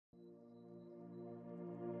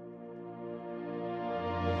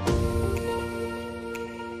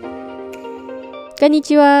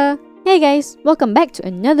Konnichiwa! Hey guys, welcome back to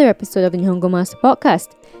another episode of the Nihongo Master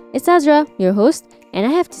Podcast. It's Azra, your host, and I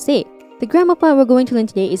have to say, the grammar part we're going to learn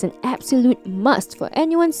today is an absolute must for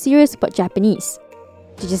anyone serious about Japanese.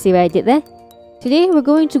 Did you see what I did there? Today we're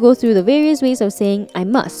going to go through the various ways of saying I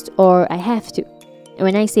must or I have to. And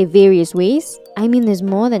when I say various ways, I mean there's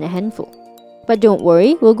more than a handful. But don't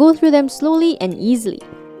worry, we'll go through them slowly and easily.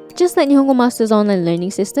 Just like Nihongo Master's online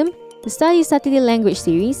learning system, the Study Saturday Language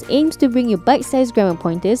series aims to bring you bite-sized grammar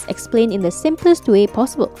pointers explained in the simplest way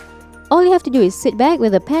possible. All you have to do is sit back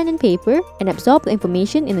with a pen and paper and absorb the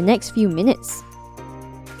information in the next few minutes.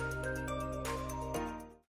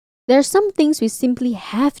 There are some things we simply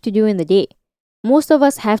have to do in the day. Most of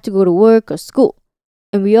us have to go to work or school,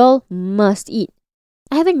 and we all must eat.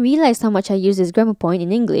 I haven't realized how much I use this grammar point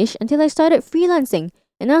in English until I started freelancing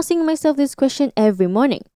and asking myself this question every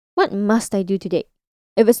morning. What must I do today?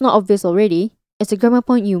 If it's not obvious already, it's a grammar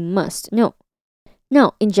point you must know.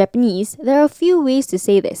 Now, in Japanese, there are a few ways to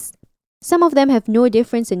say this. Some of them have no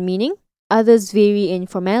difference in meaning, others vary in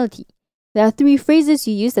formality. There are 3 phrases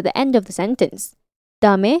you use at the end of the sentence: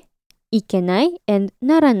 dame, ikenai, and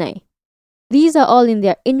naranai. These are all in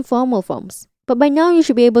their informal forms, but by now you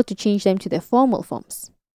should be able to change them to their formal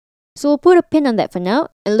forms. So we'll put a pin on that for now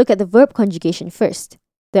and look at the verb conjugation first.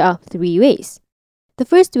 There are 3 ways. The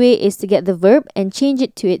first way is to get the verb and change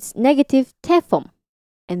it to its negative te form,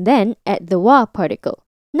 and then add the wa particle,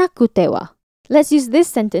 nakute wa. Let's use this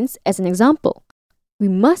sentence as an example. We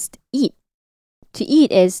must eat. To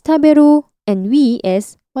eat is taberu, and we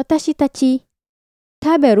is watashi tachi.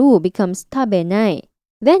 Taberu becomes tabenai,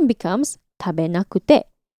 then becomes tabenakute.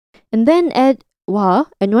 And then add wa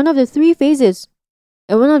and one of the 3 phrases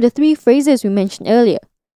we mentioned earlier.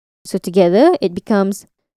 So together it becomes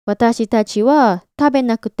watashi tachi wa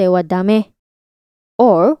tabenakute wa dame,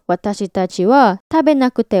 or watashi tachi wa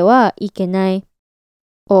tabenakute wa ikenai,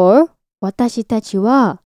 or watashi tachi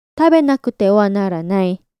wa tabenakute wa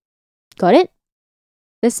naranai. Got it?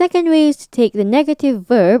 The second way is to take the negative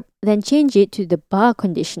verb, then change it to the ba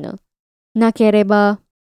conditional. Nakereba.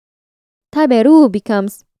 Taberu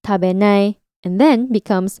becomes tabenai, and then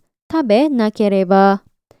becomes tabe nakereba.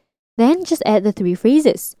 Then just add the 3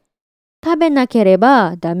 phrases. Tabe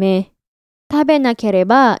nakereba dame, tabe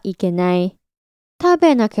nakereba ikenai,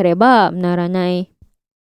 tabe nakereba naranai.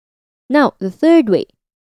 Now, the third way.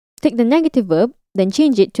 Take the negative verb, then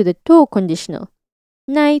change it to the to conditional.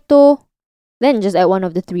 Nai to. Then just add one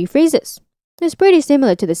of the 3 phrases. It's pretty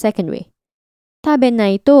similar to the second way. Tabe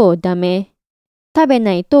nai to dame, tabe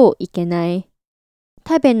nai to ikenai,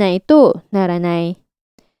 tabe nai to naranai.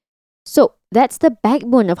 So, that's the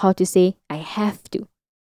backbone of how to say I have to.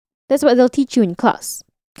 That's what they'll teach you in class.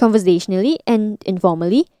 Conversationally and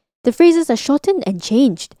informally, the phrases are shortened and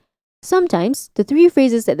changed. Sometimes, the 3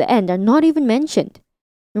 phrases at the end are not even mentioned.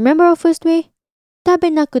 Remember our first way? Tabe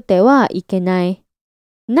nakute wa ikenai.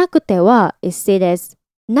 Nakute wa is said as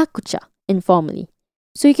nakucha informally.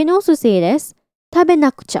 So you can also say it as tabe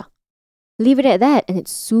nakucha. Leave it at that and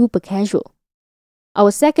it's super casual.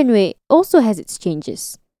 Our second way also has its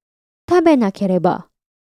changes. Tabe nakereba.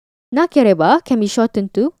 Nakereba can be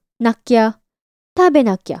shortened to nakya, tabe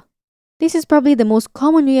nakya. This is probably the most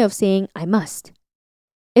common way of saying I must.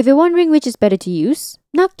 If you're wondering which is better to use,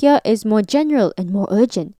 nakya is more general and more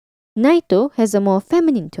urgent. Naito has a more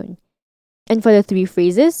feminine tone. And for the 3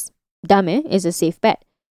 phrases, dame is a safe bet.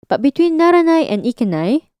 But between naranai and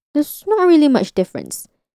ikenai, there's not really much difference.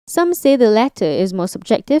 Some say the latter is more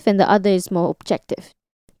subjective and the other is more objective.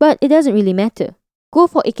 But it doesn't really matter. Go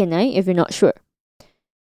for ikenai if you're not sure.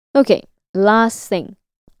 Okay, last thing.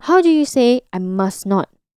 How do you say I must not?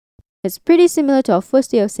 It's pretty similar to our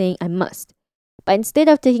first way of saying I must. But instead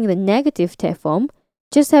of taking the negative te form,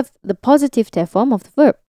 just have the positive te form of the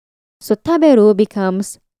verb. So taberu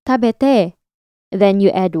becomes tabete. Then you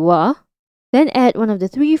add wa. Then add one of the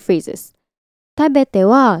 3 phrases. Tabete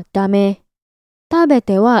wa dame.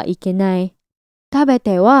 Tabete wa ikenai.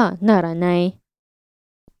 Tabete wa naranai.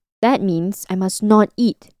 That means I must not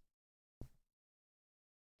eat.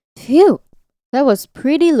 Phew! That was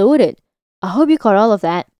pretty loaded. I hope you caught all of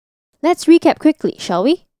that. Let's recap quickly, shall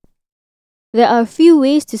we? There are a few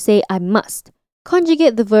ways to say I must.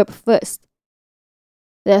 Conjugate the verb first.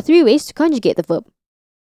 There are 3 ways to conjugate the verb.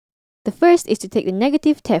 The first is to take the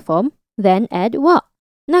negative te form, then add wa,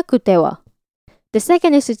 nakute wa. The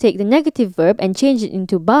second is to take the negative verb and change it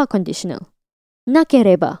into ba conditional,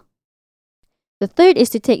 nakereba. The third is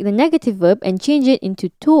to take the negative verb and change it into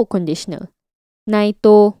to conditional,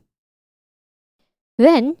 naito.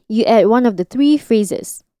 Then, you add one of the 3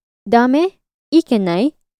 phrases, dame,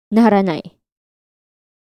 ikenai, naranai.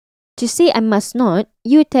 To say I must not,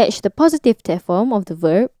 you attach the positive te form of the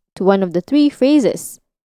verb to one of the three phrases.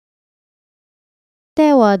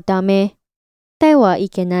 てはダメ、てはい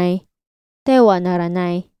けない、てはなら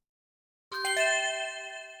ない。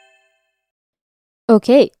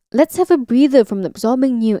Okay, let's have a breather from the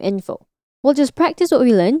absorbing new info. We'll just practice what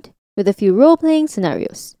we learned with a few role-playing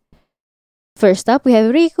scenarios. First up, we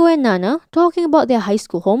have Rico and Nana talking about their high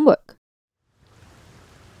school homework.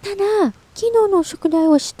 ナナ、昨日の宿題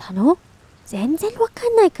をしたの？全然わか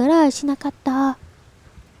んないからしなかった。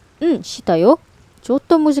したよ。ちょっ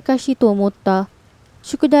と難しいと思った。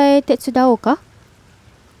宿題手伝おうか？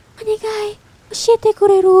お願い、教えてく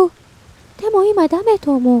れる？でも今ダメ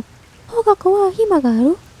と思う。放学は暇があ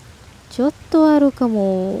る？ちょっとあるか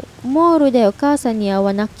も。モールでお母さんに会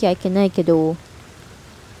わなきゃいけないけど。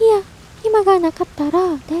いや、暇がなかった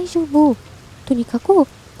ら大丈夫。とにかく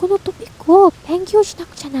このトピックを勉強しな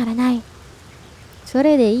くちゃならない。そ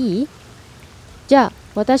れでいい？じゃあ、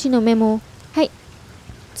私のメモ、はい、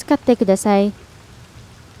使ってください。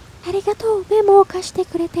ありがとう、メモを貸して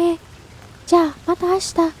くれて。じゃあ、また明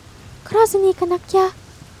日、クラスに行かなきゃ。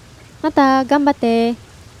また頑張って。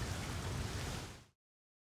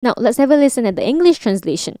Now, let's have a listen at the English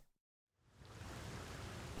translation.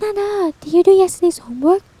 Nana, did you do yesterday's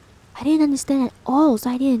homework? I didn't understand at all, so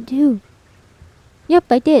I didn't do. Yep,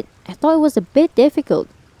 I did. I thought it was a bit difficult.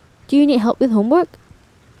 Do you need help with homework?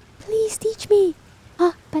 Please teach me.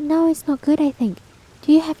 But now it's not good, I think.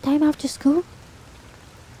 Do you have time after school?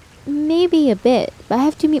 Maybe a bit, but I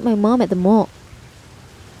have to meet my mom at the mall.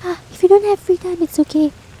 If you don't have free time, it's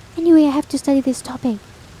okay. Anyway, I have to study this topic.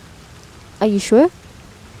 Are you sure?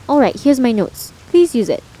 Alright, here's my notes. Please use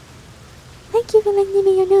it. Thank you for lending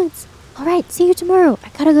me your notes. Alright, see you tomorrow. I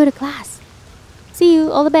gotta go to class. See you,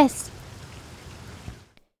 all the best.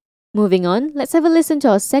 Moving on, let's have a listen to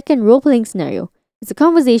our second role-playing scenario. It's a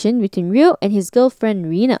conversation between Ryo and his girlfriend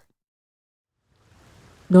Rina.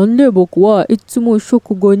 なんで僕はいつも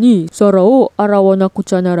食後に皿を洗わなく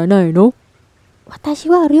ちゃならないの？私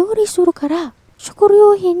は料理するから、食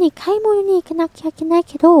料品に買い物に行かなきゃいけない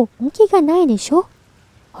けど、人気がないでしょ？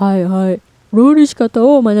はいはい。料理仕方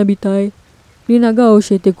を学びたい。リナが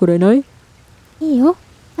教えてくれない？いいよ。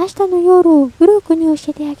明日の夜、ブルークに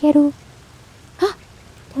教えてあげる。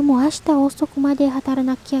でも明日遅くまで働か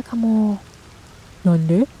なきゃかも。なん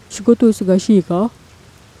で？仕事忙しいか？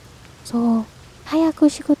そう。早く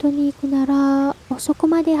仕事に行くなら、遅く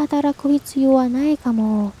まで働く必要はないか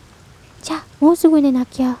も。じゃあ、もうすぐ寝な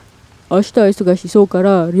きゃ。明日忙しそうか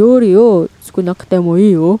ら料理を作らなくてもい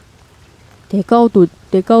いよ。テイクアウト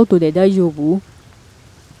で大丈夫？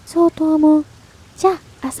そうと思う。じゃあ、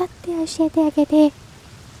明後日教えてあげて。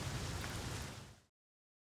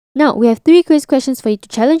Now, we have 3 quiz questions for you to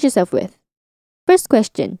challenge yourself with. First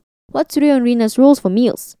question, what's Ryo and Rina's roles for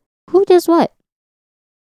meals? Who does what?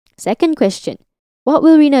 Second question, what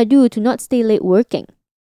will Rina do to not stay late working?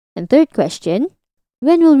 And third question,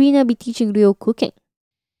 when will Rina be teaching Ryo cooking?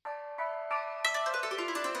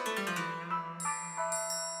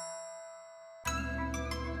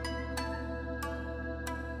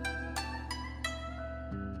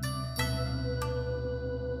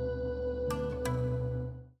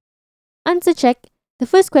 Answer check. The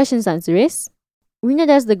first question's answer is Rina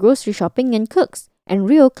does the grocery shopping and cooks, and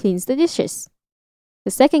Ryo cleans the dishes.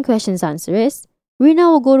 The second question's answer is Rina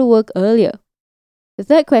will go to work earlier. The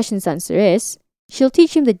third question's answer is she'll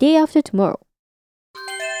teach him the day after tomorrow.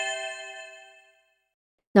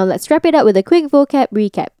 Now let's wrap it up with a quick vocab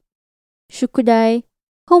recap. Shukudai,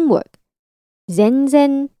 homework.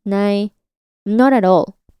 Zenzen nai, not at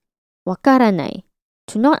all. Wakaranai,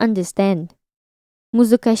 to not understand.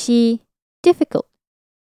 Muzukashi, difficult.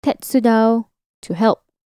 Tetsudao, to help.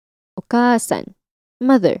 Okaasan,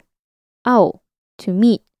 mother. Ao, to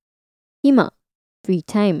meet. Hima, free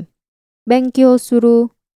time. Benkyou suru,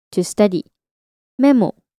 to study.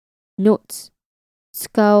 Memo, notes.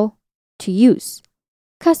 Tsukao, to use.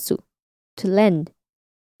 Kasu, to lend.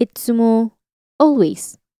 Itsumo,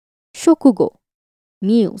 always. Shokugo,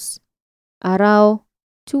 meals. Arao,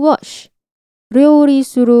 to wash. Ryori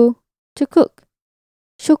suru, to cook.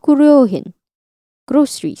 Shokuryohin,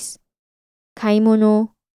 groceries.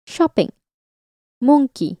 Kaimono, shopping.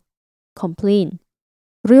 Monkey, complain.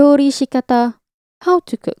 Ryori shikata, how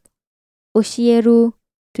to cook. Oshieru,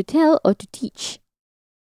 to tell or to teach.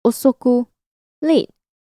 Osoku, late.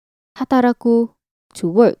 Hataraku, to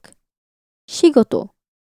work. Shigoto,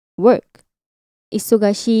 work.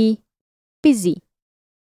 Isogashi, busy.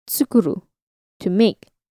 Tsukuru, to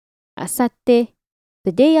make. Asatte,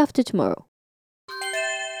 the day after tomorrow.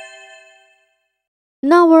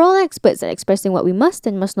 Now we're all experts at expressing what we must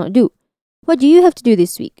and must not do. What do you have to do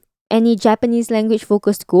this week? Any Japanese language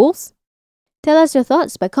focused goals? Tell us your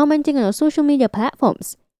thoughts by commenting on our social media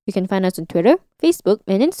platforms. You can find us on Twitter, Facebook,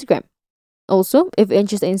 and Instagram. Also, if you're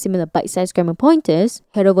interested in similar bite-sized grammar pointers,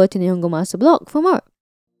 head over to Nihongo Master blog for more.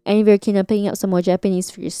 And if you're keen on picking up some more Japanese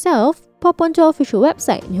for yourself, pop onto our official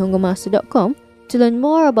website, nihongomaster.com, to learn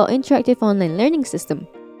more about interactive online learning system.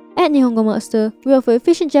 At Nihongo Master, we offer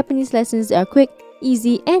efficient Japanese lessons that are quick,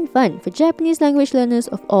 easy, and fun for Japanese language learners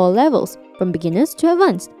of all levels, from beginners to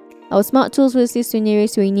advanced. Our smart tools will assist you in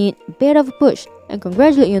areas where you need a bit of a push and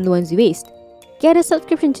congratulate you on the ones you aced. Get a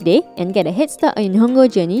subscription today and get a head start on your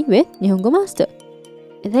Nihongo journey with Nihongo Master.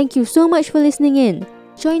 And thank you so much for listening in.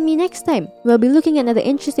 Join me next time. We'll be looking at another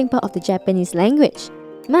interesting part of the Japanese language.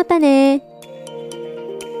 Mata ne!